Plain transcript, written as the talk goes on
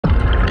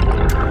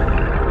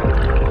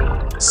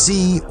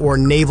sea, or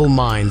naval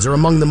mines are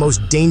among the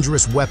most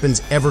dangerous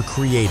weapons ever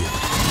created.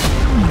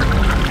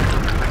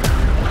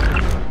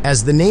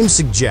 As the name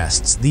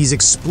suggests, these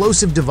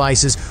explosive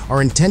devices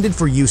are intended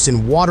for use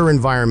in water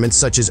environments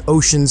such as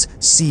oceans,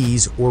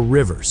 seas, or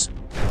rivers.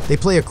 They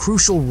play a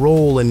crucial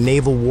role in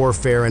naval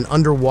warfare and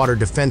underwater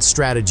defense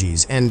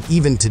strategies, and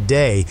even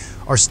today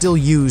are still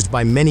used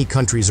by many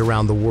countries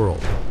around the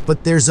world.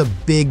 But there's a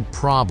big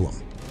problem.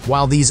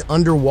 While these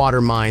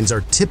underwater mines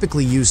are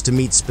typically used to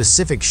meet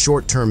specific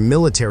short-term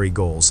military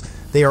goals,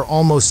 they are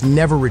almost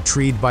never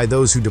retrieved by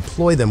those who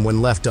deploy them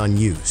when left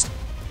unused.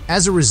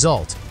 As a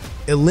result,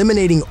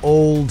 eliminating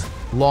old,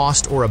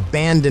 lost, or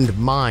abandoned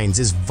mines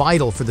is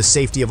vital for the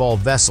safety of all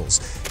vessels,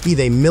 be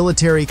they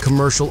military,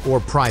 commercial, or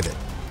private.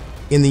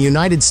 In the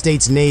United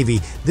States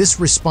Navy, this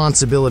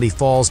responsibility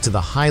falls to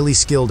the highly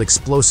skilled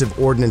Explosive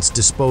Ordnance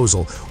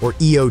Disposal, or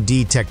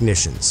EOD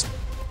technicians.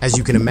 As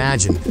you can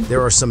imagine,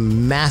 there are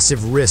some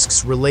massive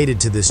risks related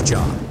to this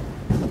job.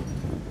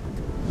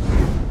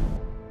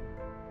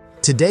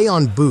 Today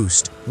on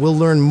Boost, we'll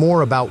learn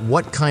more about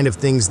what kind of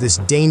things this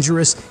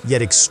dangerous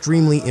yet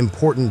extremely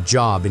important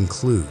job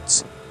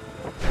includes.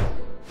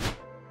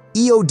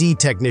 EOD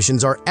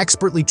technicians are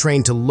expertly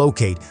trained to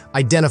locate,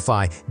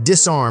 identify,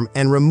 disarm,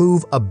 and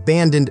remove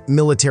abandoned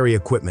military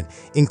equipment,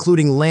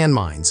 including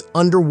landmines,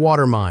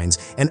 underwater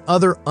mines, and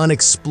other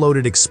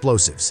unexploded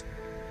explosives.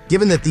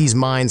 Given that these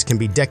mines can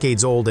be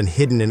decades old and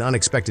hidden in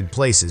unexpected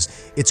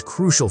places, it's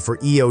crucial for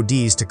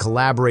EODs to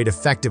collaborate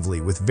effectively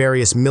with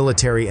various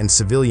military and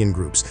civilian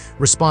groups,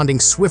 responding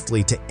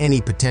swiftly to any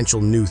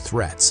potential new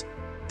threats.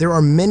 There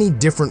are many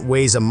different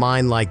ways a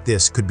mine like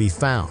this could be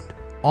found.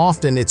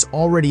 Often, it's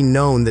already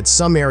known that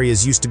some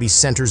areas used to be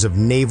centers of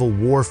naval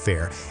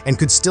warfare and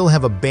could still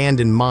have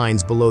abandoned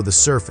mines below the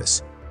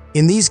surface.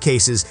 In these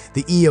cases,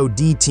 the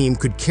EOD team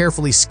could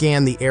carefully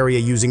scan the area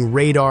using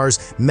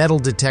radars, metal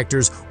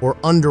detectors, or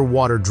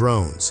underwater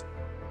drones.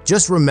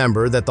 Just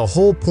remember that the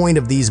whole point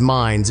of these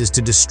mines is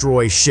to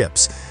destroy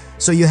ships,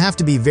 so you have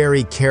to be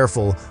very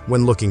careful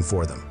when looking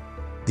for them.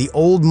 The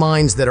old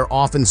mines that are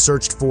often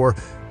searched for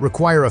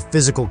require a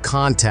physical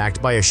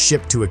contact by a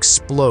ship to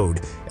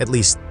explode, at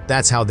least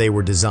that's how they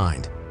were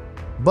designed.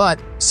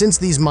 But since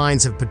these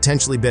mines have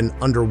potentially been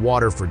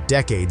underwater for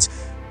decades,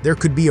 there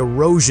could be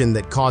erosion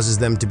that causes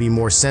them to be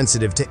more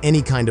sensitive to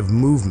any kind of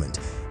movement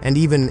and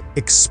even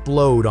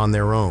explode on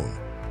their own.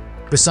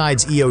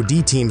 Besides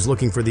EOD teams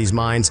looking for these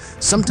mines,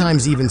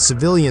 sometimes even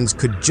civilians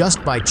could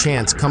just by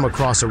chance come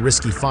across a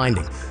risky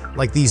finding,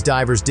 like these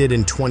divers did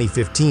in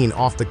 2015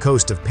 off the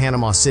coast of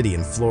Panama City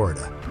in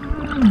Florida.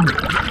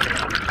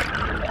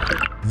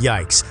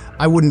 Yikes,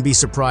 I wouldn't be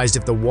surprised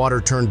if the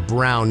water turned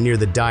brown near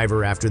the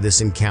diver after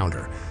this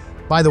encounter.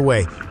 By the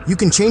way, you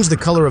can change the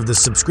color of the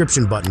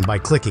subscription button by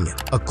clicking it.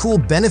 A cool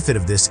benefit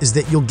of this is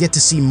that you'll get to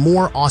see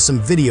more awesome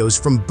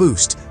videos from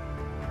Boost.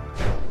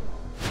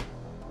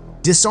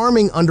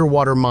 Disarming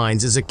underwater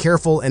mines is a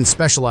careful and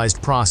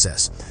specialized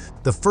process.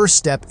 The first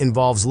step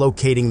involves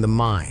locating the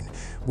mine,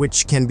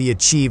 which can be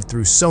achieved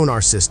through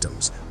sonar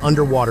systems,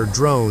 underwater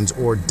drones,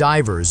 or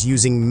divers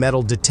using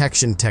metal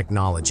detection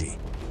technology.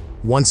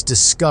 Once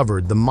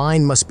discovered, the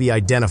mine must be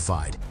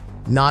identified,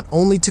 not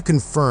only to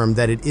confirm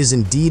that it is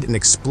indeed an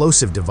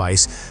explosive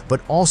device,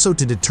 but also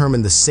to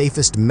determine the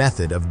safest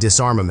method of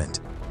disarmament.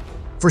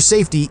 For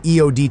safety,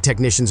 EOD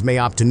technicians may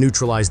opt to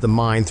neutralize the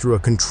mine through a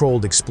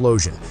controlled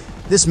explosion.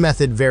 This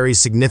method varies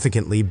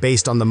significantly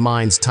based on the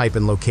mine's type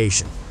and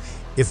location.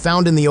 If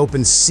found in the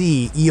open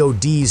sea,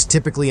 EODs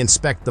typically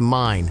inspect the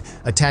mine,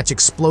 attach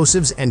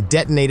explosives, and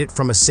detonate it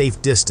from a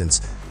safe distance,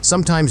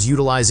 sometimes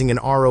utilizing an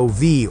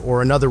ROV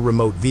or another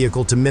remote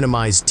vehicle to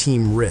minimize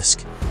team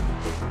risk.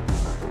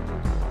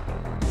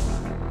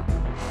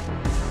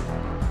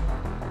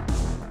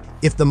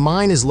 If the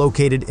mine is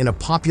located in a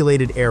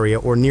populated area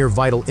or near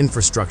vital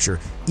infrastructure,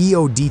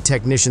 EOD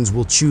technicians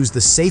will choose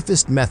the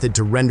safest method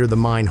to render the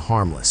mine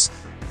harmless.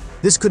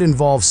 This could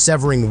involve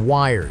severing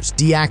wires,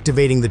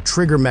 deactivating the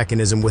trigger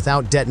mechanism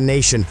without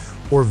detonation,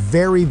 or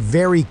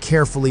very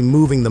carefully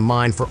moving the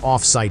mine for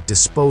off-site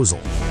disposal.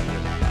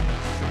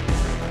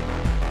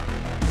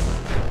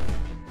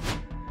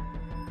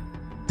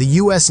 The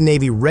U.S.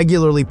 Navy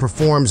regularly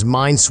performs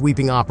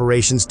mine-sweeping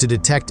operations to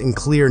detect and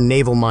clear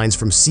naval mines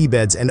from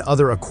seabeds and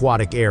other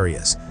aquatic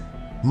areas.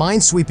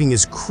 Mine-sweeping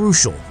is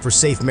crucial for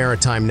safe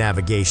maritime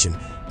navigation,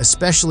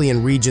 especially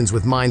in regions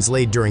with mines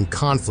laid during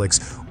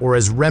conflicts or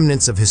as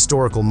remnants of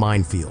historical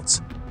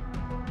minefields.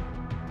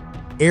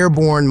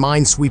 Airborne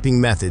mine-sweeping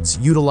methods,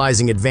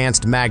 utilizing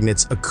advanced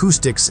magnets,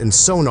 acoustics, and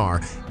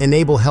sonar,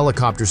 enable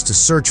helicopters to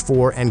search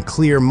for and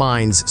clear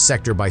mines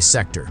sector by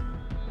sector.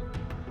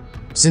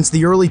 Since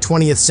the early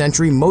 20th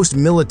century, most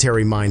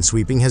military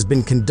minesweeping has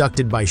been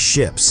conducted by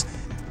ships.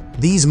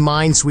 These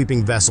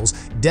minesweeping vessels,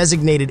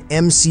 designated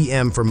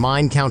MCM for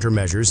mine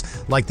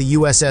countermeasures, like the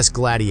USS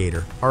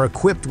Gladiator, are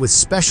equipped with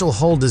special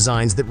hull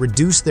designs that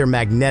reduce their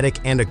magnetic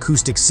and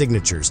acoustic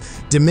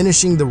signatures,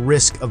 diminishing the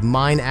risk of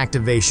mine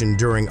activation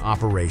during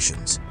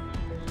operations.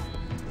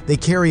 They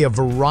carry a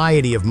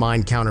variety of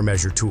mine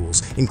countermeasure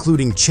tools,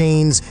 including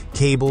chains,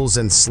 cables,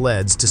 and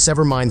sleds to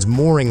sever mines'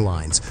 mooring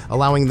lines,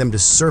 allowing them to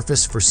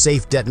surface for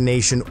safe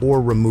detonation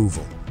or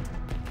removal.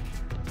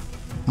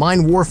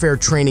 Mine warfare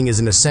training is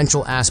an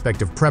essential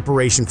aspect of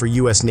preparation for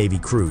U.S. Navy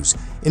crews,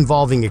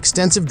 involving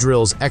extensive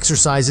drills,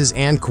 exercises,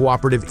 and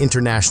cooperative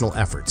international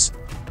efforts.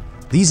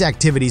 These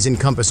activities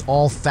encompass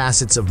all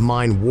facets of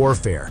mine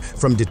warfare,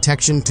 from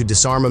detection to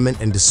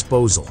disarmament and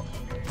disposal.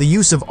 The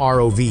use of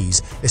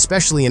ROVs,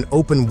 especially in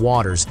open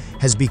waters,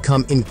 has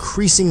become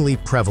increasingly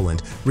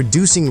prevalent,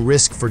 reducing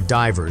risk for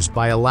divers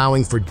by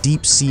allowing for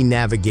deep-sea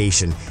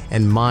navigation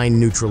and mine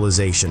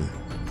neutralization.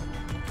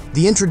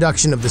 The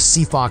introduction of the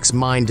Seafox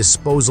mine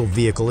disposal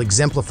vehicle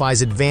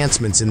exemplifies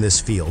advancements in this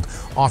field,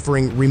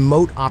 offering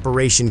remote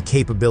operation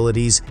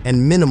capabilities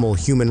and minimal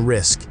human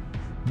risk.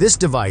 This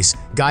device,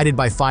 guided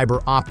by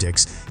fiber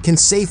optics, can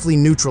safely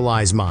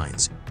neutralize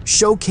mines,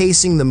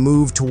 showcasing the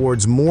move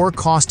towards more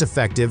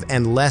cost-effective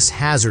and less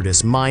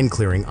hazardous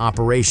mine-clearing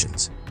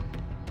operations.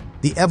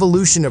 The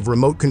evolution of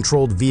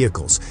remote-controlled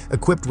vehicles,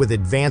 equipped with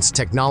advanced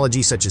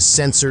technology such as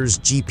sensors,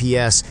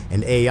 GPS,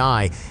 and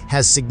AI,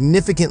 has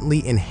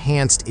significantly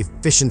enhanced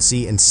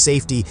efficiency and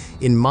safety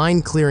in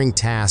mine-clearing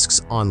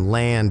tasks on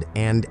land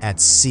and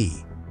at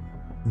sea.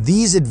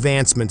 These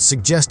advancements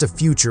suggest a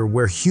future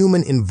where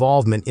human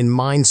involvement in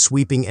mine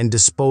sweeping and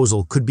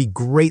disposal could be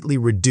greatly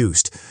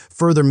reduced,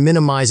 further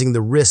minimizing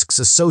the risks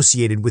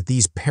associated with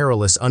these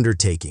perilous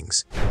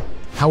undertakings.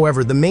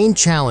 However, the main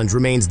challenge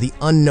remains the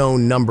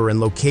unknown number and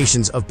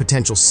locations of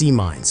potential sea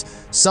mines,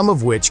 some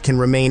of which can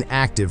remain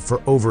active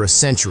for over a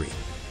century.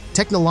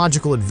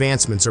 Technological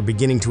advancements are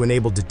beginning to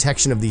enable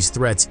detection of these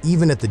threats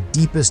even at the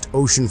deepest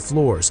ocean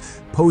floors,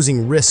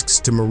 posing risks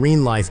to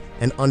marine life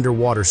and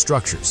underwater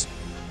structures.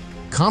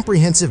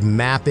 Comprehensive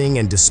mapping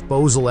and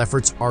disposal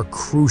efforts are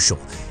crucial,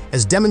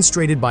 as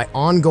demonstrated by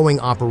ongoing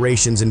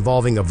operations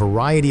involving a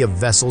variety of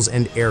vessels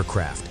and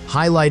aircraft,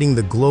 highlighting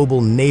the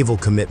global naval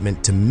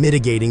commitment to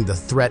mitigating the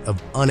threat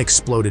of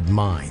unexploded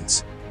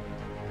mines.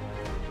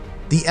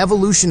 The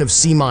evolution of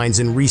sea mines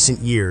in recent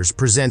years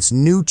presents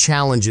new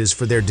challenges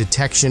for their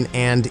detection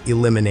and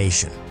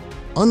elimination.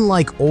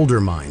 Unlike older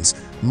mines,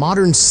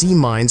 modern sea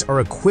mines are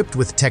equipped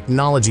with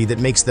technology that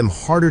makes them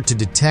harder to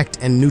detect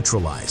and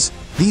neutralize.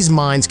 These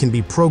mines can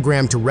be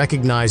programmed to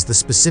recognize the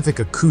specific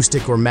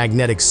acoustic or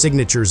magnetic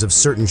signatures of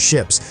certain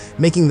ships,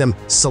 making them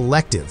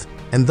selective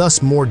and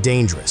thus more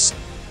dangerous.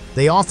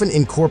 They often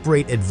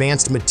incorporate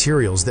advanced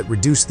materials that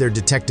reduce their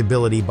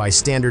detectability by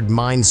standard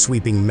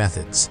mine-sweeping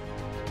methods.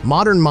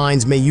 Modern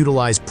mines may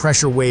utilize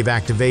pressure wave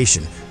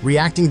activation,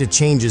 reacting to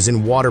changes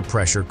in water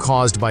pressure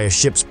caused by a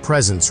ship's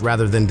presence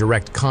rather than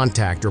direct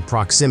contact or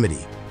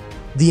proximity.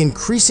 The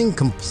increasing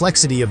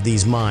complexity of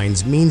these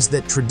mines means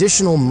that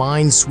traditional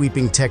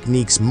mine-sweeping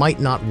techniques might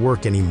not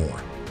work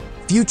anymore.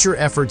 Future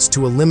efforts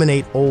to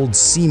eliminate old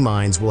sea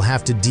mines will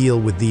have to deal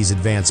with these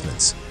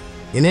advancements.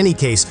 In any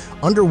case,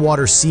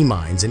 underwater sea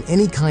mines and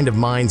any kind of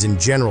mines in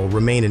general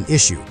remain an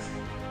issue.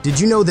 Did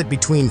you know that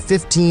between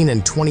 15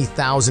 and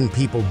 20,000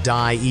 people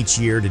die each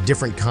year to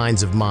different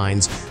kinds of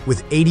mines,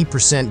 with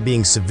 80%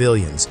 being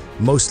civilians,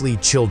 mostly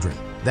children?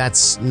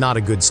 That's not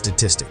a good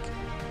statistic.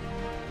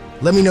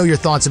 Let me know your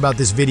thoughts about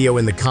this video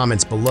in the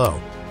comments below.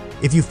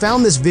 If you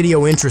found this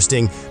video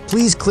interesting,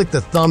 please click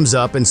the thumbs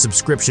up and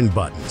subscription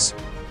buttons.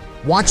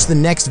 Watch the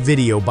next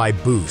video by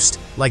Boost,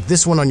 like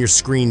this one on your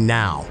screen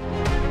now.